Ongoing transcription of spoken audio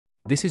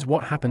This is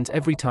what happens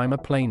every time a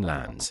plane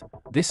lands.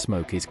 This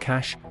smoke is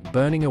cash,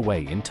 burning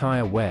away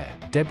entire wear,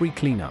 debris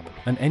cleanup,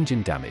 and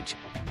engine damage.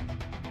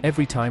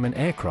 Every time an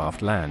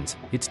aircraft lands,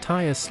 its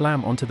tires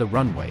slam onto the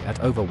runway at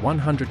over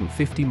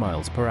 150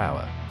 miles per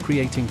hour,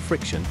 creating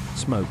friction,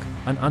 smoke,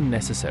 and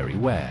unnecessary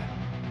wear.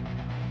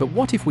 But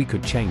what if we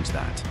could change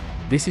that?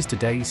 This is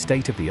today's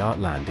state-of-the-art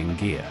landing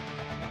gear.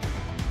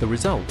 The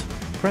result?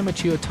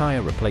 Premature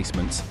tire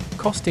replacements,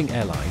 costing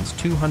airlines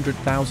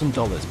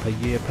 $200,000 per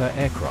year per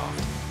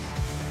aircraft.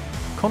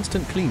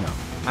 Constant cleanup,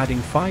 adding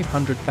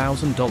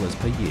 $500,000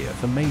 per year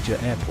for major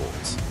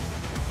airports.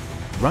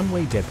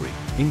 Runway debris,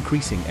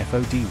 increasing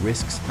FOD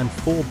risks and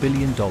 $4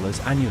 billion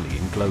annually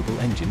in global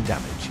engine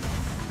damage.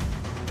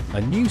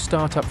 A new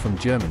startup from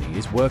Germany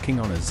is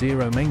working on a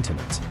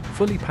zero-maintenance,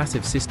 fully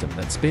passive system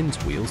that spins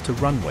wheels to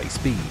runway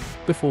speed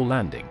before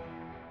landing.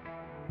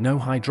 No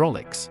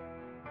hydraulics.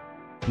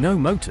 No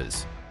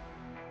motors.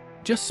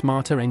 Just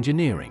smarter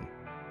engineering.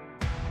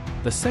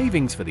 The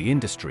savings for the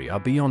industry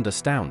are beyond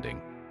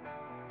astounding.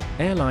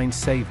 Airlines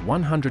save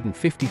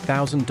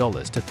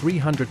 $150,000 to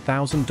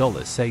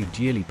 $300,000 saved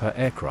yearly per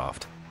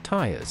aircraft.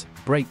 Tires,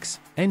 brakes,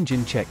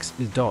 engine checks.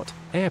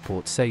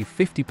 Airports save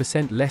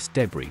 50% less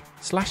debris,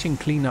 slashing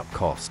cleanup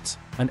costs,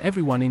 and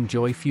everyone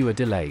enjoy fewer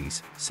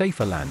delays,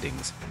 safer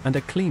landings, and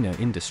a cleaner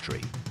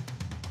industry.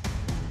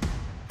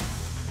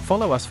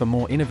 Follow us for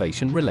more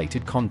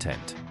innovation-related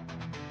content.